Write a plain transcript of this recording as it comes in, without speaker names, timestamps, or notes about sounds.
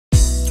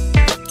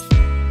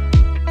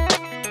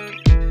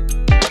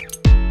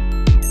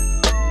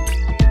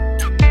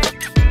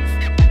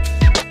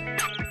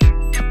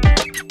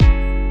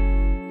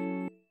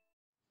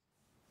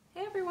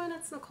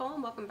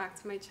and welcome back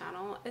to my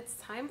channel. It's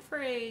time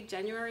for a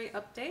January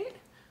update.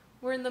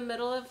 We're in the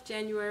middle of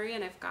January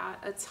and I've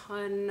got a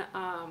ton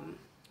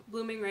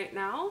blooming right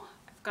now.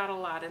 I've got a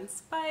lot in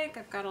spike,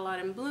 I've got a lot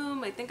in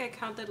bloom. I think I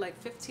counted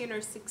like 15 or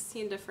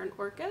 16 different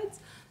orchids.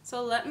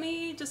 So let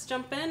me just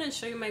jump in and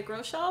show you my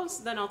grow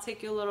shelves, then I'll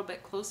take you a little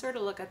bit closer to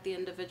look at the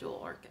individual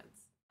orchids.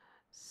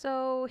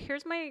 So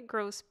here's my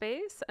grow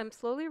space. I'm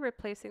slowly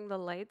replacing the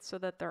lights so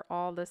that they're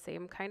all the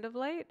same kind of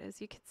light. As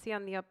you can see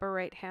on the upper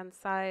right hand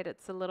side,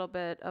 it's a little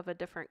bit of a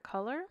different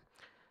color.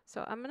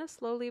 So I'm going to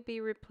slowly be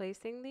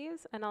replacing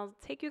these and I'll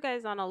take you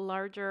guys on a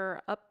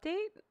larger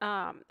update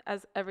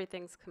as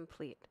everything's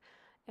complete.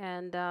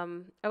 And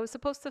I was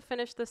supposed to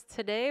finish this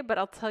today, but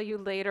I'll tell you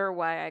later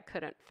why I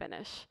couldn't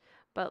finish.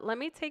 But let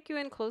me take you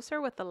in closer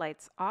with the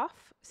lights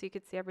off so you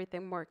can see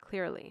everything more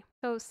clearly.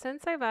 So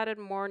since I've added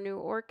more new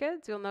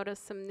orchids, you'll notice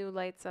some new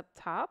lights up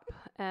top.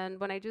 And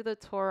when I do the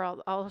tour,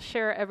 I'll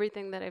share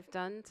everything that I've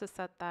done to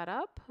set that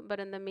up. But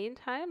in the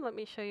meantime, let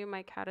me show you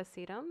my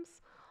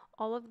catasetums.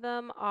 All of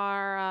them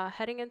are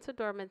heading into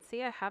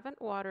dormancy. I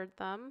haven't watered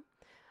them.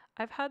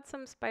 I've had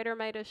some spider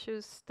mite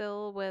issues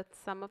still with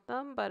some of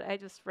them, but I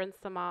just rinse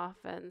them off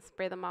and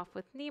spray them off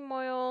with neem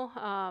oil.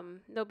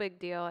 No big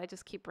deal. I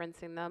just keep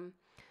rinsing them.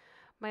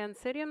 My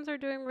oncidiums are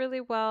doing really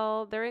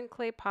well. They're in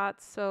clay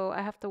pots, so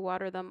I have to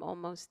water them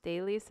almost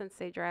daily since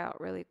they dry out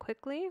really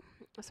quickly.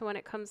 So when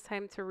it comes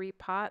time to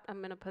repot, I'm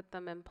going to put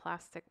them in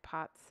plastic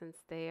pots since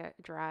they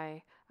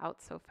dry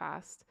out so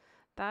fast.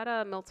 That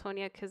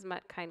Miltonia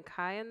Kismet kind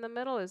Kai in the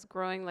middle is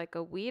growing like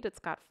a weed. It's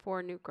got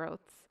 4 new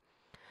growths.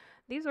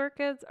 These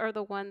orchids are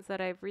the ones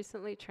that I've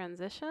recently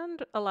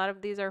transitioned. A lot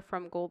of these are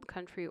from Gold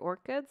Country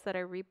orchids that I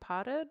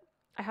repotted.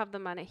 I have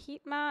them on a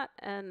heat mat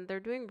and they're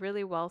doing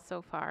really well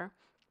so far.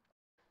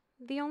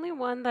 The only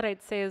one that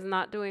I'd say is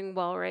not doing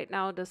well right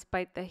now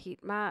despite the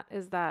heat mat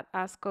is that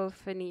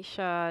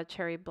Ascophoenicia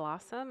cherry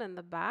blossom in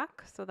the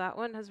back. So that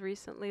one has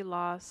recently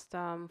lost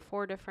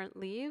 4 different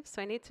leaves.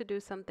 So I need to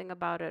do something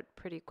about it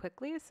pretty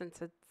quickly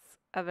since it's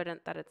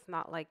evident that it's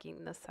not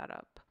liking the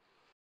setup.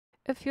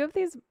 A few of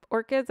these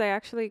orchids I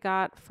actually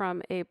got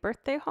from a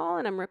birthday haul,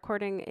 and I'm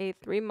recording a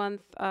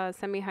 3-month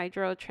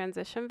semi-hydro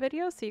transition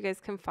video so you guys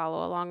can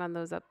follow along on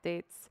those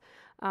updates.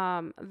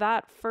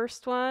 That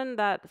first one,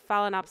 that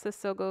Phalaenopsis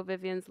Sogo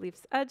Vivian's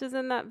Leaf's Edge is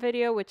in that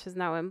video, which is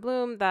now in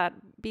bloom. That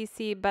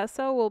BC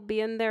Besso will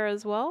be in there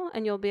as well,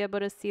 and you'll be able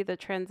to see the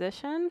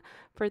transition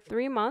for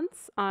 3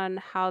 months on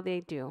how they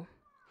do.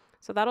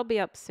 So that'll be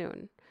up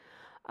soon.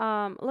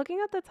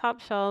 Looking at the top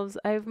shelves,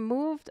 I've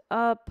moved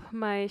up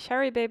my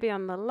Sherry Baby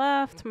on the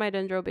left, my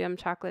Dendrobium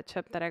chocolate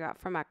chip that I got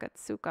from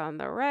Akatsuka on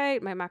the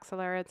right, my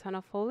Maxillaria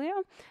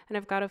tenafolia, and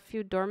I've got a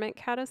few dormant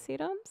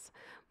catasetums.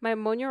 My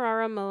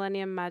Monurara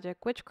Millennium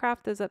Magic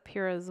Witchcraft is up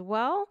here as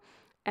well,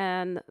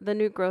 and the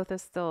new growth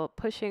is still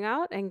pushing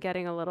out and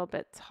getting a little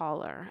bit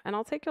taller. And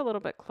I'll take you a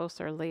little bit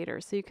closer later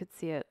so you could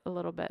see it a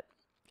little bit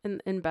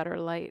in better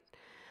light.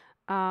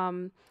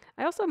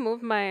 I also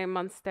moved my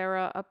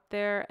Monstera up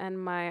there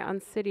and my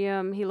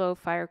Oncidium Hilo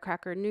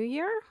Firecracker New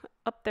Year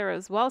up there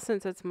as well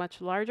since it's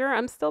much larger.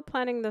 I'm still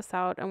planning this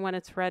out, and when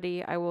it's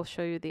ready, I will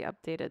show you the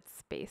updated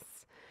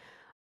space.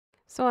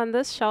 So on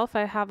this shelf,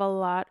 I have a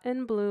lot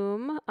in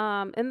bloom.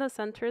 In the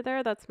center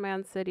there, that's my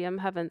Oncidium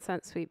Heaven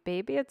Sent Sweet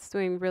Baby. It's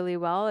doing really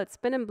well. It's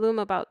been in bloom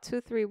about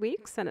 2-3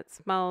 weeks, and it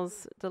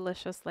smells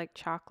delicious like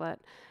chocolate.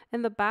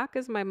 In the back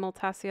is my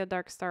Multassia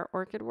Dark Star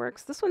Orchid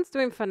Works. This one's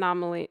doing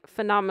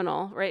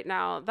phenomenal right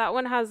now. That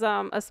one has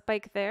a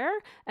spike there,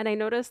 and I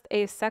noticed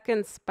a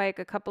second spike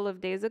a couple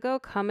of days ago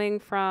coming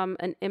from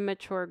an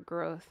immature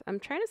growth. I'm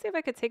trying to see if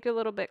I could take you a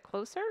little bit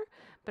closer,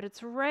 but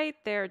it's right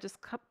there, just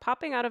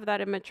popping out of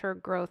that immature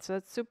growth, so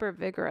it's super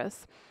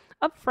vigorous.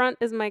 Up front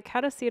is my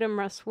Catasetum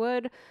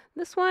Rustwood.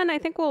 This one I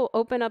think will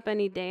open up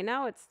any day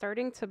now. It's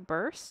starting to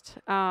burst.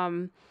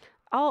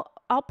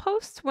 I'll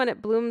post when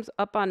it blooms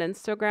up on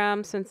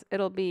Instagram since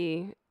it'll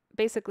be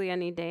basically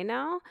any day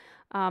now.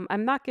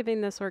 I'm not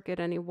giving this orchid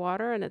any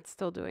water and it's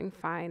still doing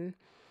fine.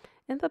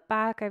 In the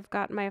back, I've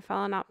got my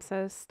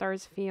Phalaenopsis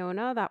Stars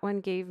Fiona. That one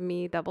gave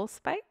me double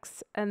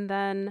spikes. And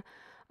then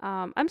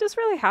I'm just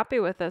really happy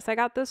with this. I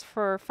got this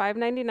for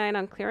 $5.99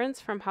 on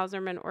clearance from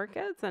Hauserman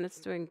Orchids and it's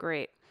doing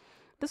great.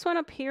 This one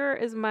up here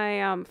is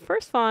my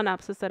first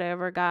Phalaenopsis that I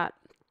ever got.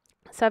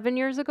 7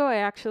 years ago, I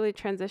actually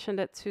transitioned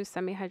it to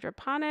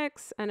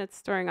semi-hydroponics, and it's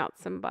throwing out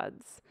some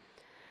buds.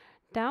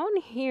 Down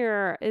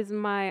here is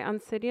my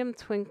Oncidium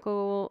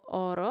Twinkle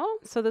Oro.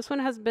 So this one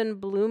has been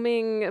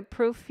blooming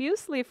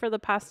profusely for the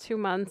past 2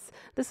 months.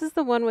 This is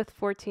the one with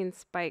 14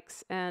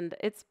 spikes, and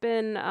it's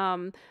been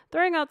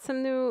throwing out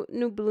some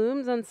new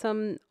blooms on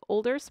some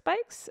older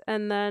spikes,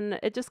 and then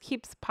it just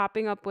keeps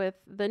popping up with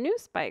the new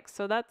spikes.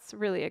 So that's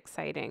really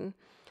exciting.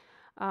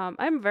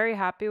 I'm very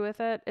happy with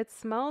it. It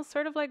smells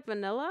sort of like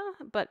vanilla,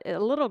 but a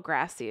little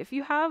grassy. If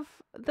you have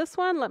this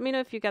one, let me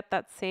know if you get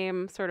that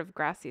same sort of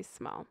grassy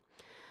smell.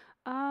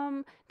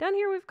 Down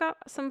here we've got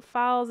some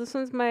phals. This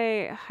one's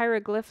my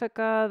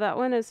Hieroglyphica. That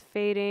one is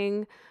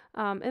fading.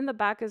 In the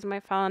back is my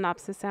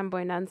Phalaenopsis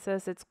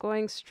amboinensis. It's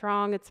going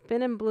strong. It's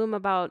been in bloom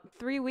about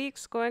 3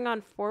 weeks, going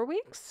on 4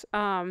 weeks,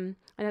 and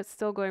it's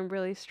still going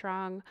really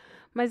strong.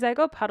 My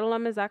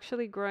Zygopetalum is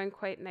actually growing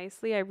quite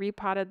nicely. I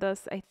repotted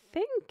this, I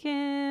think,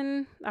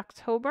 in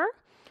October,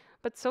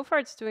 but so far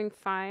it's doing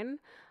fine.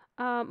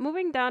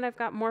 Moving down, I've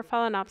got more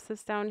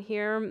Phalaenopsis down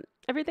here.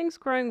 Everything's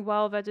growing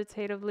well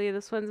vegetatively.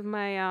 This one's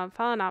my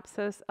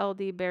Phalaenopsis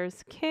LD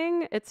Bears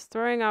King. It's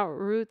throwing out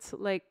roots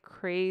like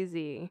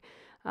crazy.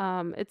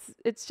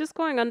 It's just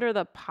going under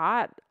the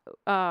pot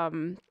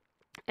and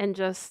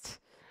just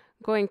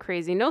going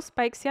crazy. No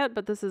spikes yet,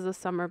 but this is a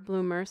summer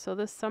bloomer. So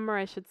this summer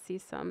I should see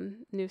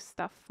some new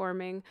stuff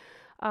forming.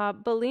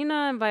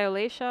 Bellina and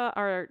Violacia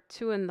are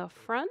 2 in the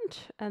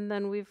front. And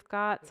then we've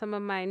got some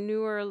of my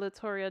newer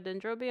Latoria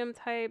dendrobium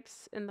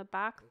types in the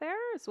back there,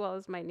 as well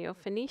as my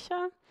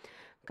Neophoenicia.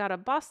 Got a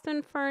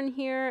Boston fern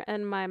here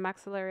and my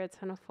Maxillaria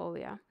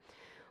tenuifolia.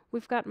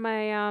 We've got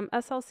my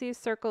SLC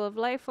Circle of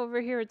Life over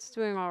here. It's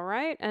doing all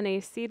right. And a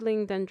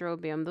seedling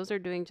dendrobium. Those are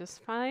doing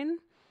just fine.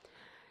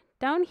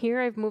 Down here,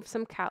 I've moved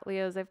some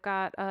Cattleyas. I've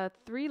got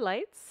 3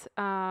 lights.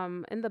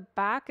 In the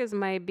back is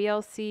my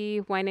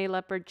BLC Wine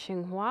Leopard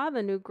Qinghua.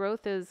 The new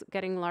growth is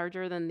getting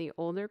larger than the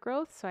older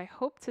growth, so I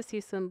hope to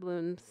see some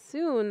blooms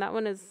soon. That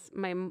one is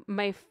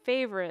my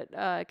favorite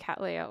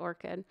Cattleya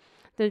orchid.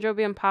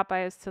 Dendrobium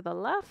Popeye is to the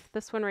left.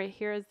 This one right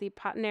here is the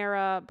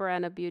Patinera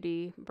Burana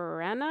Beauty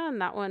Burana,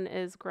 and that one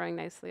is growing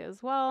nicely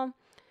as well.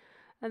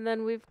 And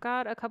then we've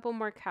got a couple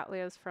more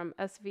Cattleyas from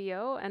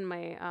SVO and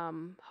my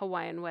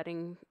Hawaiian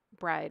Wedding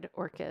Bride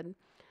orchid.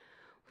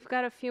 We've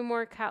got a few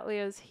more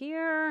Cattleyas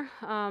here.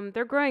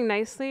 They're growing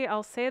nicely.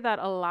 I'll say that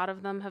a lot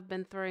of them have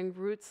been throwing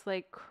roots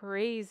like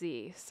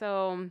crazy.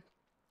 So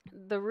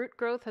the root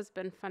growth has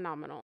been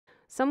phenomenal.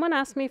 Someone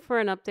asked me for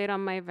an update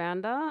on my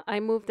Vanda. I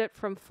moved it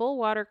from full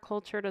water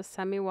culture to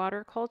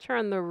semi-water culture,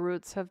 and the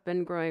roots have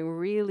been growing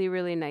really,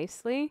 really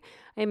nicely.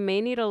 I may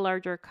need a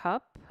larger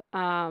cup.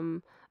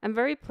 I'm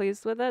very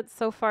pleased with it.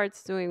 So far,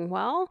 it's doing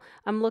well.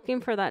 I'm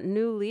looking for that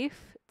new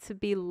leaf to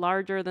be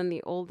larger than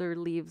the older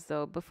leaves,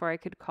 though, before I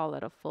could call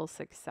it a full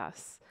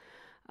success.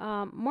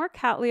 More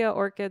Cattleya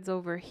orchids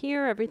over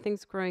here.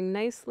 Everything's growing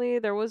nicely.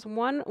 There was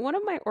one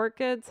of my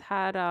orchids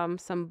had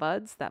some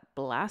buds that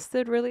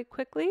blasted really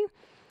quickly,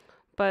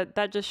 but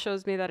that just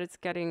shows me that it's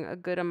getting a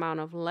good amount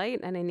of light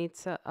and I need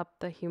to up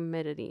the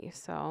humidity.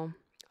 So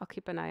I'll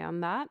keep an eye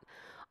on that.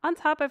 On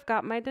top, I've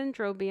got my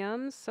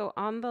dendrobiums. So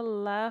on the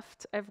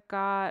left, I've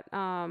got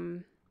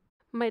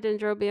my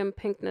Dendrobium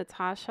Pink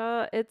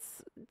Natasha.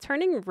 It's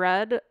turning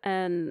red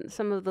and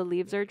some of the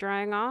leaves are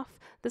drying off.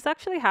 This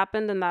actually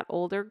happened in that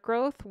older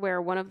growth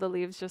where one of the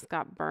leaves just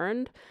got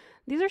burned.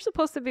 These are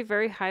supposed to be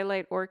very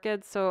highlight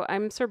orchids, so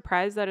I'm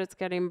surprised that it's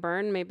getting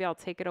burned. Maybe I'll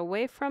take it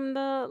away from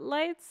the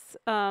lights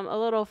a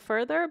little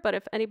further, but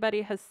if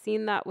anybody has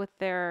seen that with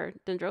their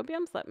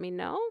dendrobiums, let me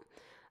know.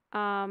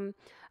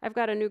 I've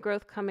got a new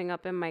growth coming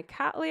up in my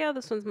Cattleya.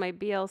 This one's my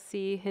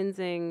BLC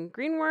Hinsing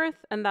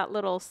Greenworth, and that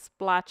little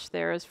splotch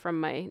there is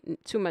from my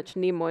too much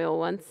neem oil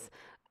once.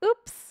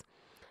 Oops.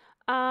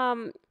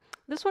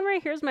 This one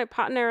right here is my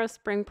Patinera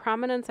Spring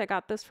Prominence. I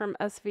got this from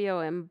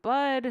SVO in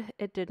bud.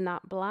 It did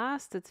not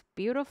blast. It's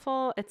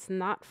beautiful. It's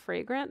not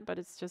fragrant, but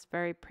it's just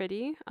very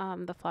pretty.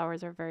 The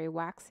flowers are very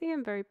waxy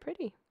and very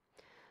pretty.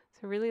 So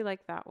I really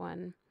like that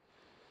one.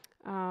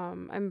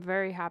 I'm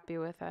very happy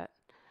with it.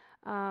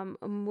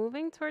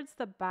 Moving towards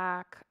the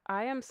back,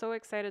 I am so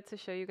excited to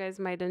show you guys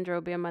my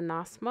Dendrobium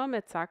anosmum.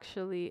 It's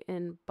actually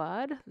in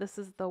bud. This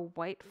is the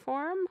white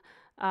form.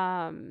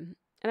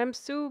 And I'm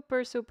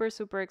super, super,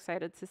 super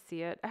excited to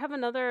see it. I have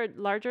another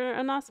larger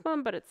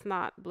anosmum, but it's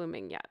not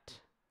blooming yet.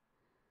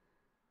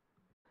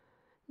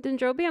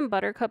 Dendrobium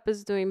Buttercup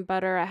is doing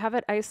better. I have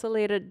it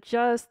isolated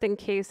just in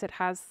case it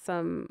has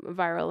some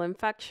viral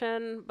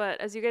infection.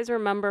 But as you guys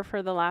remember,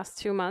 for the last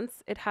 2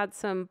 months, it had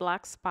some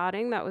black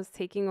spotting that was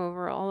taking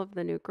over all of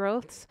the new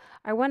growths.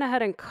 I went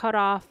ahead and cut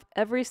off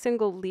every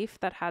single leaf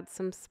that had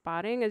some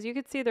spotting. As you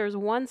can see, there's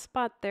one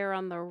spot there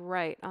on the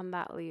right on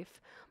that leaf,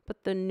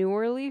 but the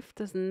newer leaf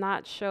does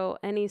not show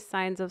any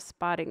signs of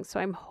spotting. So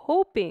I'm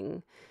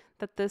hoping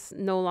that this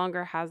no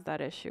longer has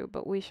that issue,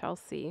 but we shall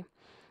see.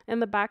 In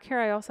the back here,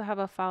 I also have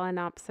a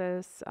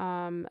Phalaenopsis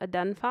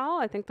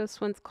adenphal. I think this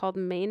one's called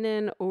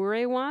Menin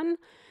urewan.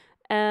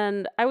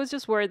 And I was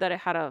just worried that it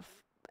had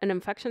an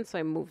infection, so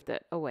I moved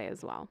it away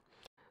as well.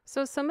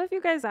 So some of you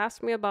guys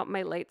asked me about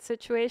my light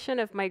situation,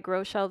 if my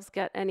grow shelves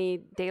get any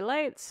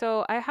daylight.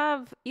 So I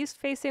have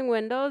east-facing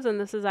windows, and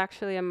this is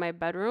actually in my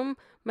bedroom.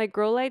 My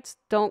grow lights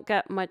don't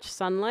get much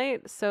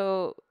sunlight,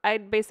 so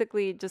I'd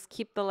basically just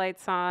keep the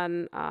lights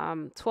on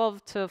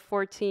 12 to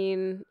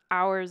 14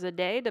 hours a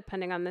day,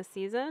 depending on the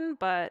season.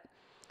 But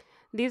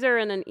these are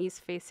in an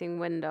east-facing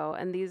window,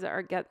 and these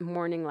get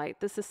morning light.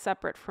 This is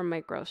separate from my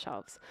grow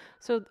shelves.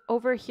 So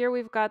over here,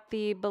 we've got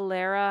the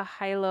Bellera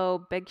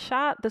Hilo Big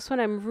Shot. This one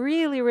I'm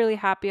really, really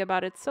happy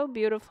about. It's so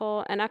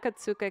beautiful, and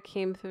Akatsuka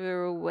came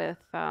through with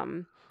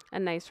a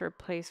nice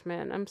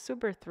replacement. I'm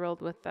super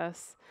thrilled with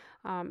this.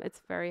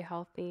 It's very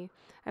healthy.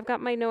 I've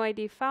got my No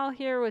ID Foul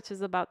here, which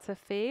is about to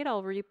fade.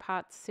 I'll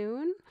repot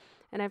soon.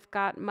 And I've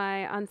got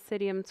my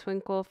Oncidium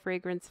Twinkle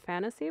Fragrance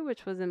Fantasy,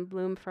 which was in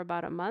bloom for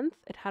about a month.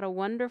 It had a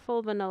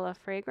wonderful vanilla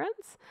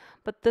fragrance,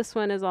 but this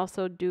one is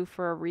also due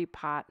for a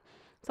repot.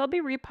 So I'll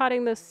be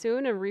repotting this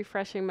soon and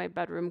refreshing my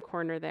bedroom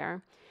corner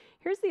there.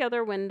 Here's the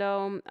other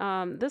window.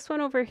 This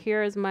one over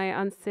here is my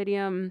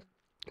Oncidium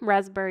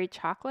Raspberry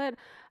Chocolate.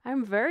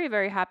 I'm very,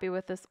 very happy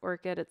with this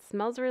orchid. It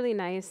smells really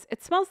nice.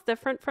 It smells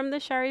different from the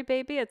Sherry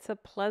Baby. It's a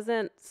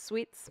pleasant,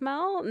 sweet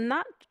smell.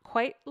 Not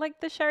quite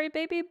like the Sherry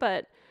Baby,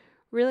 but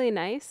really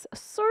nice.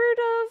 Sort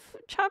of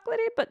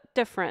chocolatey, but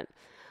different.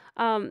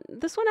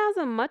 This one has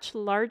a much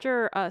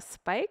larger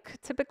spike.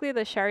 Typically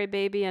the Sherry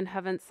Baby and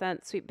Heaven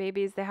Sent Sweet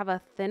Babies, they have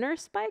a thinner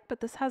spike, but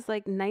this has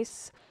like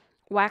nice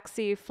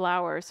waxy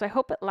flowers. So I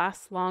hope it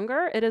lasts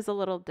longer. It is a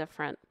little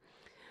different.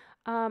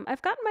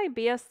 I've got my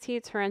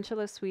BST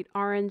Tarantula Sweet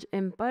Orange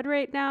in bud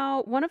right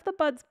now. One of the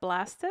buds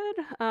blasted.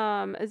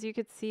 As you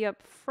could see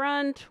up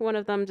front, one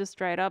of them just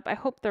dried up. I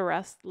hope the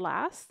rest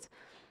last.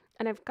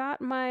 And I've got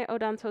my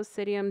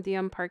Odontocidium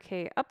DM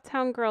Parquet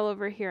Uptown Girl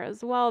over here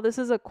as well. This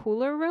is a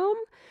cooler room.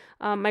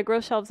 My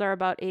grow shelves are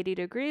about 80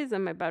 degrees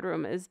and my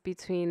bedroom is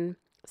between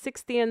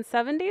 60 and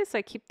 70. So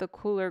I keep the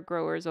cooler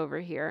growers over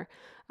here,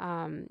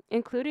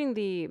 including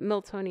the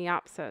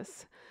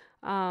Miltoniopsis.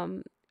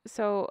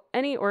 So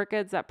any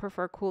orchids that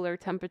prefer cooler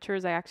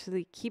temperatures, I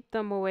actually keep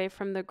them away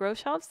from the grow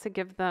shelves to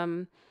give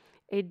them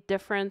a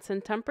difference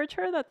in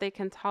temperature that they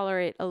can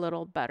tolerate a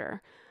little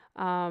better.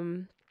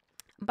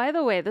 By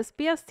the way, this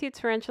BST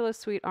Tarantula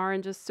Sweet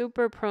Orange is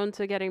super prone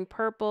to getting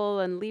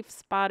purple and leaf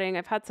spotting.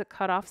 I've had to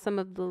cut off some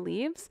of the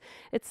leaves.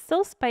 It's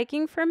still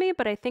spiking for me,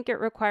 but I think it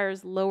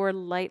requires lower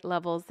light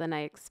levels than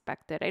I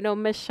expected. I know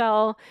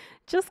Michelle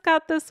just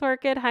got this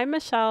orchid. Hi,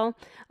 Michelle.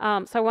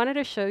 So I wanted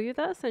to show you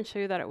this and show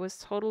you that it was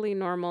totally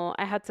normal.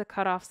 I had to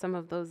cut off some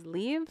of those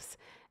leaves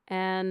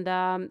and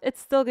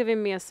it's still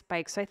giving me a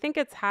spike. So I think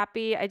it's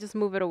happy. I just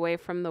move it away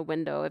from the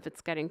window if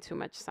it's getting too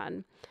much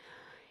sun.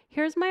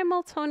 Here's my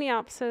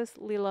Miltoniopsis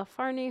Lila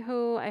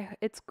Farnihu.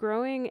 It's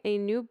growing a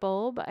new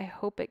bulb. I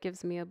hope it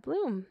gives me a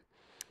bloom.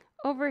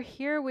 Over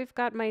here, we've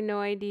got my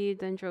No ID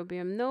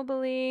Dendrobium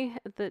nobile.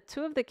 The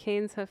two of the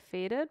canes have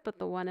faded, but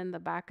the one in the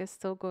back is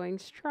still going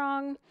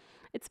strong.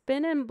 It's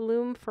been in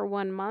bloom for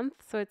 1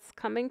 month, so it's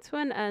coming to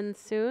an end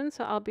soon.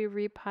 So I'll be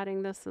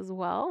repotting this as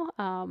well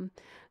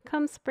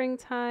come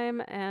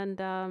springtime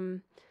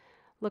and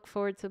look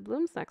forward to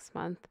blooms next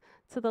month.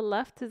 To the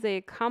left is a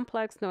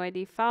complex No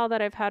ID Foul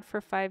that I've had for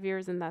 5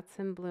 years, and that's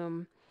in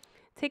bloom.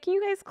 Taking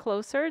you guys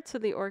closer to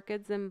the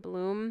orchids in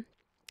bloom,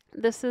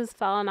 this is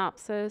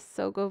Phalaenopsis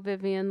Sogo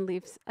Vivian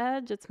Leaf's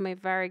Edge. It's my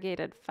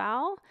variegated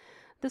foul.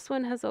 This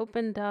one has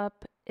opened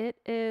up. It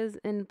is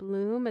in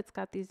bloom. It's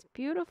got these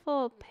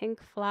beautiful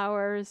pink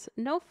flowers.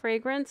 No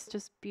fragrance,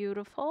 just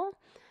beautiful.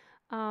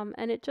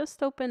 And it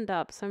just opened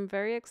up, so I'm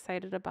very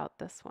excited about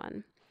this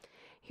one.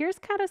 Here's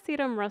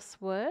Catasetum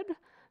Rustwood.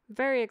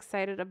 Very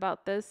excited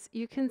about this.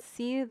 You can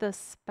see the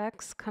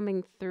specks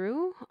coming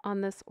through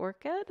on this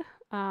orchid.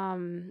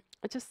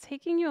 Just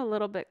taking you a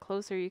little bit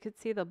closer, you could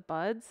see the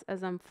buds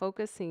as I'm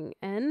focusing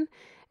in.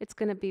 It's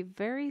going to be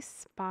very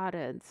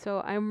spotted.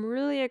 So I'm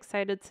really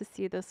excited to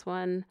see this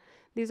one.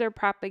 These are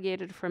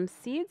propagated from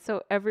seed,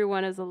 so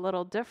everyone is a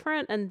little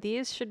different, and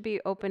these should be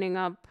opening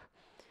up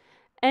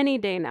any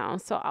day now.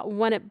 So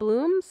when it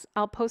blooms,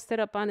 I'll post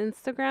it up on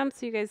Instagram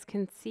so you guys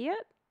can see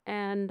it.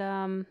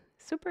 And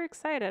super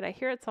excited. I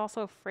hear it's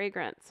also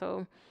fragrant,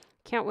 so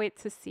can't wait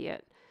to see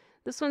it.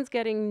 This one's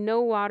getting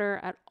no water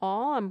at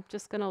all. I'm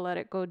just going to let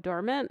it go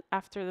dormant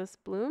after this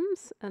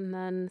blooms and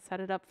then set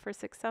it up for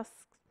success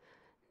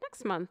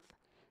next month.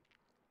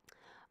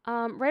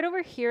 Right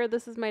over here,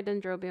 this is my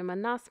Dendrobium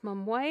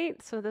Anosmum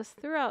White. So this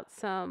threw out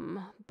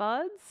some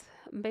buds.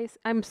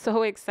 I'm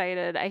so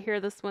excited. I hear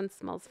this one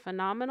smells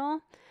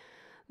phenomenal.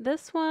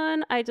 This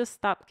one, I just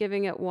stopped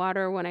giving it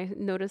water when I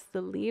noticed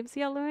the leaves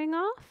yellowing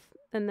off.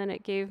 And then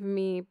it gave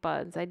me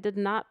buds. I did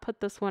not put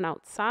this one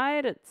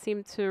outside. It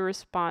seemed to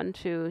respond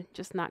to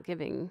just not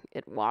giving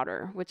it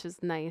water, which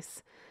is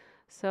nice.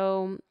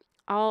 So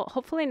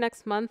hopefully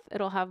next month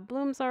it'll have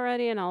blooms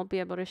already and I'll be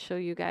able to show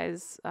you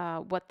guys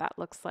what that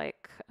looks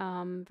like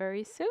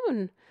very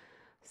soon.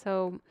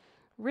 So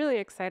really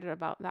excited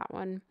about that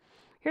one.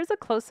 Here's a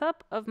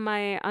close-up of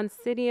my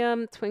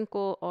Oncidium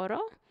Twinkle Oro.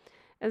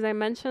 As I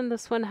mentioned,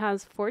 this one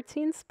has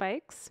 14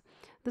 spikes.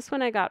 This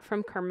one I got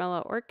from Carmela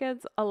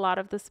Orchids. A lot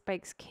of the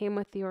spikes came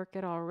with the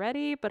orchid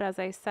already, but as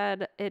I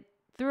said, it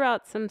threw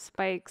out some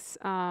spikes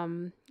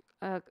about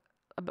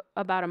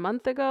a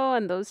month ago,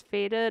 and those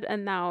faded,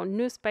 and now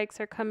new spikes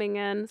are coming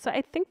in. So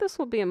I think this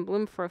will be in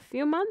bloom for a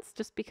few months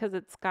just because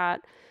it's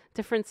got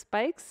different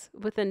spikes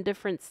within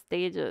different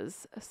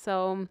stages.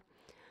 So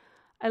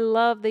I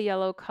love the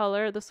yellow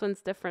color. This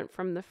one's different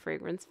from the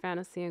Fragrance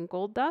Fantasy and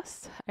Gold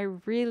Dust. I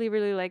really,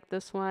 really like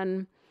this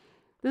one.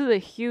 This is a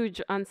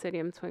huge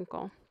Oncidium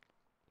Twinkle.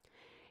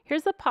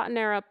 Here's the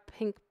Patinera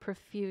Pink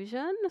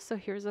Profusion. So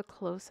here's a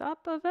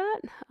close-up of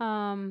it.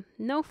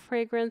 No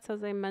fragrance,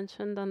 as I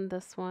mentioned on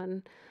this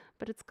one,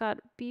 but it's got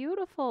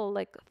beautiful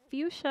like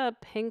fuchsia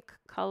pink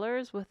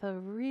colors with a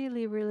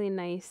really, really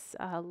nice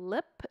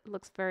lip. It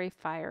looks very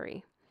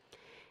fiery.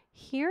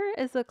 Here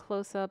is a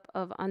close-up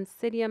of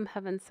Oncidium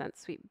Heaven Sent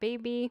Sweet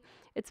Baby.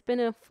 It's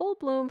been in full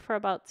bloom for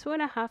about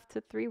 2.5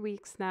 to 3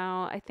 weeks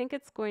now. I think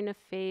it's going to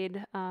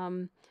fade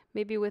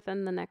maybe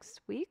within the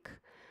next week.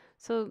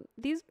 So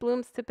these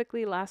blooms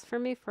typically last for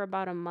me for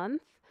about a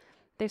month.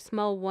 They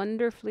smell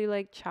wonderfully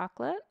like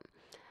chocolate.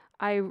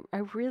 I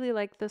really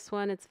like this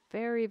one. It's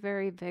very,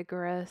 very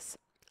vigorous.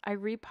 I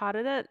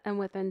repotted it, and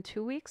within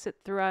 2 weeks, it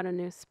threw out a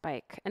new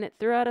spike. And it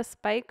threw out a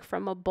spike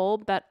from a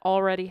bulb that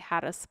already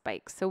had a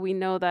spike. So we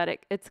know that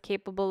it's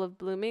capable of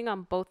blooming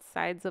on both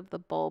sides of the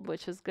bulb,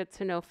 which is good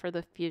to know for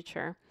the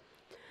future.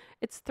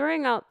 It's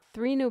throwing out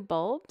 3 new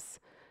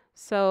bulbs.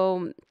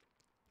 So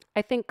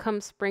I think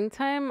come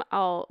springtime,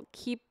 I'll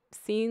keep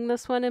seeing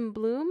this one in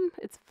bloom.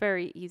 It's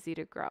very easy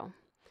to grow.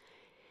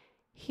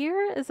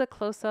 Here is a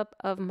close-up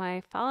of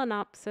my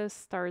Phalaenopsis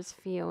Stars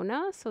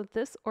Fiona. So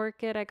this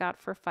orchid I got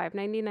for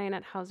 $5.99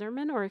 at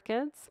Hauserman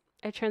Orchids.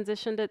 I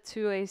transitioned it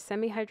to a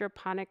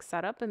semi-hydroponic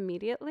setup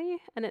immediately,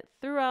 and it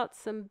threw out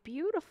some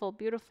beautiful,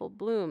 beautiful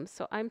blooms.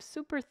 So I'm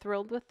super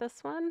thrilled with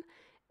this one.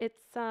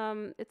 It's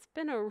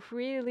been a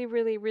really,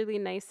 really, really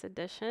nice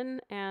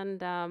addition,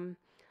 and I'm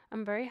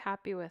very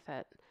happy with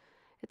it.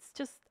 It's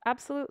just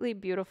absolutely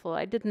beautiful.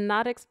 I did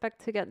not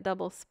expect to get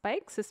double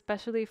spikes,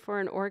 especially for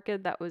an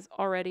orchid that was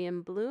already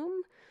in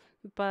bloom,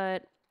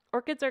 but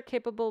orchids are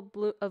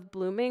capable of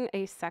blooming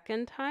a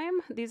second time.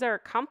 These are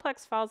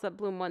complex falls that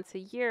bloom once a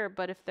year,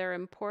 but if they're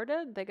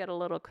imported, they get a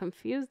little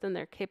confused and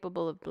they're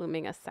capable of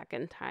blooming a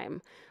second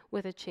time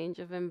with a change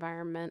of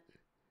environment.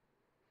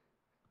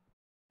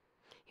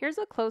 Here's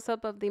a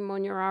close-up of the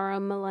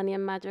Monurara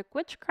Millennium Magic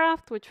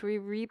Witchcraft, which we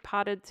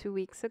repotted 2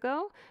 weeks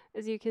ago.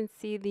 As you can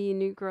see, the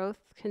new growth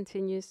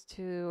continues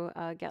to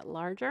get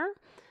larger.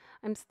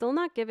 I'm still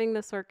not giving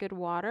this orchid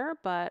water,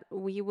 but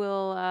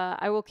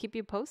I will keep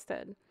you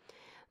posted.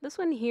 This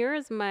one here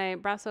is my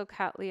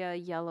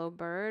Brassocatlia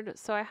Yellowbird.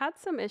 So I had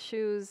some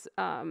issues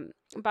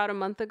about a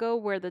month ago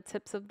where the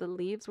tips of the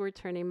leaves were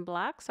turning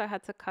black, so I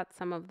had to cut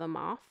some of them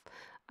off.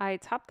 I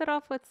topped it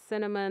off with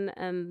cinnamon,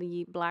 and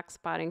the black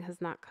spotting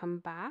has not come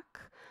back.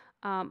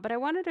 But I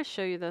wanted to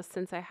show you this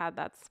since I had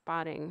that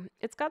spotting.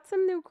 It's got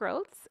some new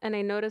growths, and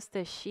I noticed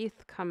a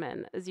sheath come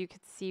in, as you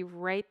could see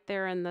right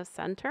there in the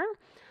center.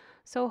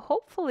 So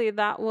hopefully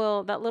that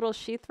little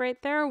sheath right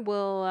there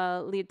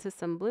will lead to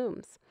some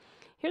blooms.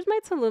 Here's my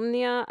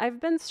Tolumnia. I've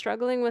been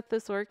struggling with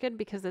this orchid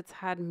because it's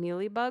had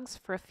mealybugs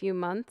for a few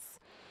months.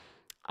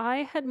 I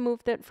had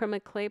moved it from a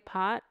clay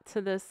pot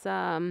to this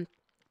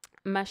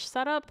mesh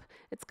setup.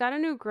 It's got a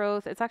new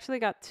growth. It's actually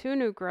got 2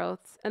 new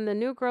growths, and the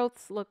new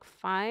growths look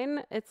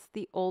fine. It's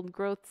the old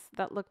growths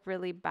that look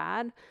really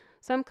bad.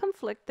 So I'm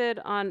conflicted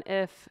on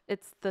if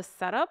it's the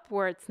setup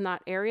where it's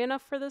not airy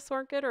enough for this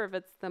orchid or if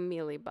it's the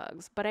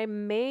mealybugs. But I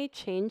may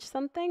change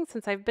something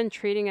since I've been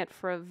treating it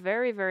for a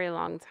very, very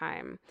long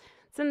time.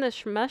 It's in the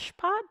mesh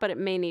pot, but it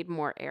may need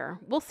more air.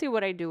 We'll see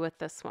what I do with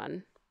this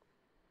one.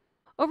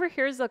 Over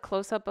here is a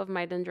close-up of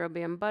my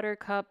Dendrobium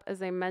Buttercup.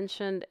 As I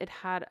mentioned, it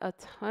had a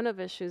ton of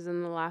issues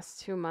in the last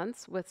 2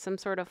 months with some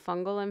sort of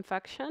fungal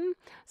infection.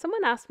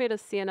 Someone asked me to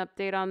see an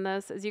update on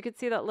this. As you can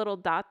see that little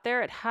dot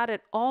there, it had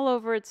it all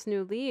over its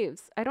new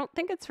leaves. I don't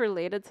think it's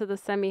related to the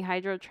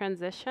semi-hydro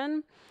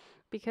transition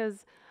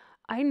because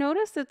I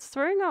noticed it's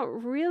throwing out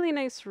really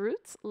nice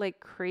roots like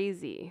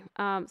crazy.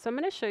 So I'm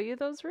going to show you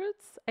those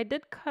roots. I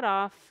did cut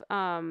off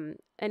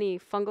any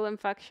fungal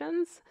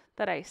infections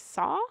that I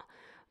saw,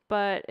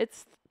 but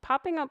it's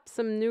popping up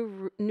some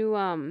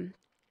new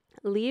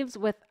leaves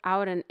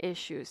without an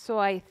issue. So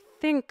I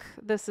think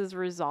this is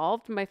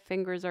resolved. My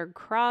fingers are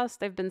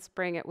crossed. I've been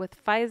spraying it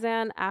with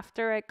Physan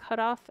after I cut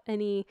off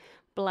any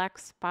black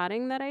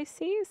spotting that I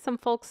see. Some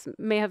folks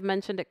may have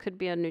mentioned it could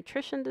be a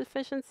nutrition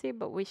deficiency,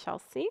 but we shall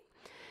see.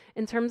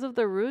 In terms of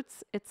the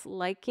roots, it's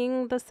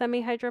liking the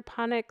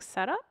semi-hydroponic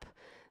setup.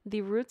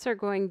 The roots are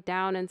going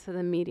down into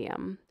the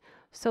medium.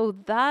 So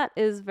that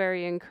is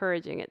very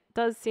encouraging. It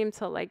does seem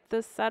to like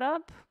this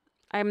setup.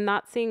 I'm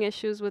not seeing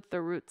issues with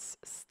the roots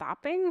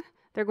stopping.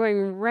 They're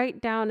going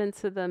right down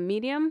into the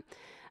medium.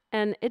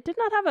 And it did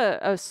not have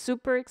a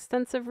super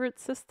extensive root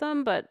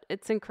system, but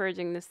it's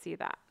encouraging to see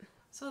that.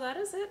 So that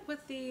is it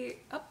with the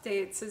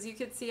updates. As you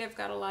can see, I've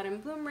got a lot in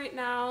bloom right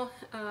now.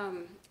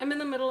 I'm in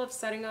the middle of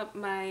setting up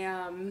my,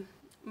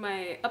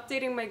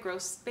 updating my grow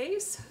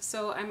space.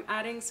 So I'm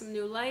adding some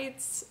new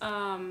lights.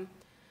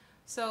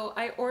 So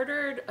I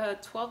ordered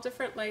 12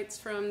 different lights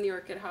from the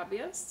Orchid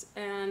Hobbyist,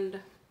 and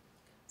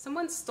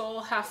someone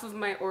stole half of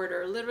my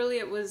order. Literally,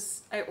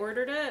 I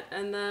ordered it,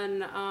 and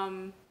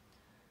then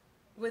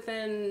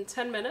within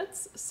 10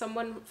 minutes,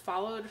 someone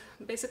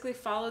basically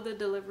followed the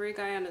delivery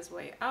guy on his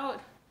way out,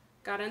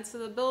 got into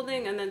the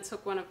building, and then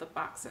took one of the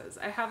boxes.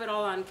 I have it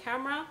all on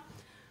camera.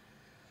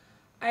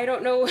 I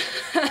don't know.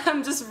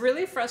 I'm just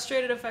really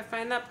frustrated. If I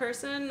find that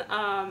person,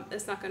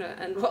 it's not gonna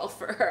end well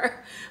for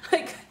her.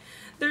 Like,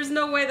 there's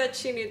no way that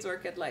she needs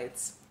orchid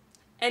lights.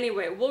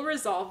 Anyway, we'll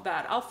resolve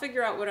that. I'll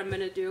figure out what I'm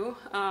gonna do,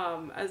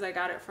 as I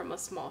got it from a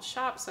small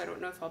shop, so I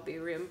don't know if I'll be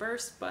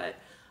reimbursed, but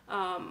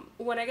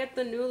when I get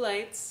the new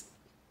lights,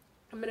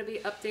 I'm gonna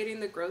be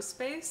updating the grow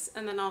space,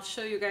 and then I'll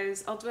show you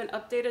guys. I'll do an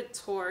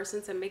updated tour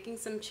since I'm making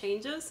some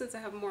changes since I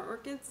have more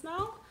orchids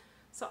now.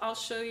 So I'll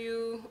show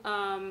you,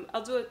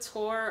 I'll do a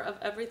tour of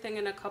everything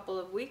in a couple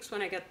of weeks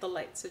when I get the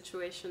light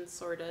situation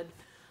sorted.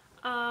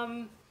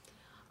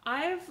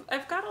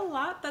 I've got a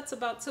lot that's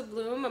about to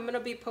bloom. I'm going to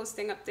be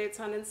posting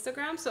updates on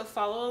Instagram, so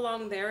follow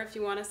along there if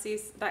you want to see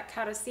that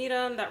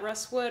catasetum, that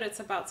rustwood. It's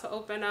about to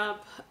open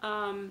up.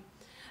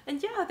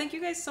 And yeah, thank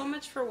you guys so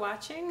much for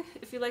watching.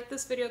 If you like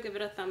this video, give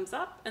it a thumbs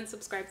up and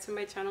subscribe to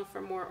my channel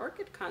for more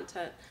orchid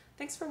content.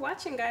 Thanks for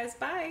watching, guys.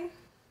 Bye!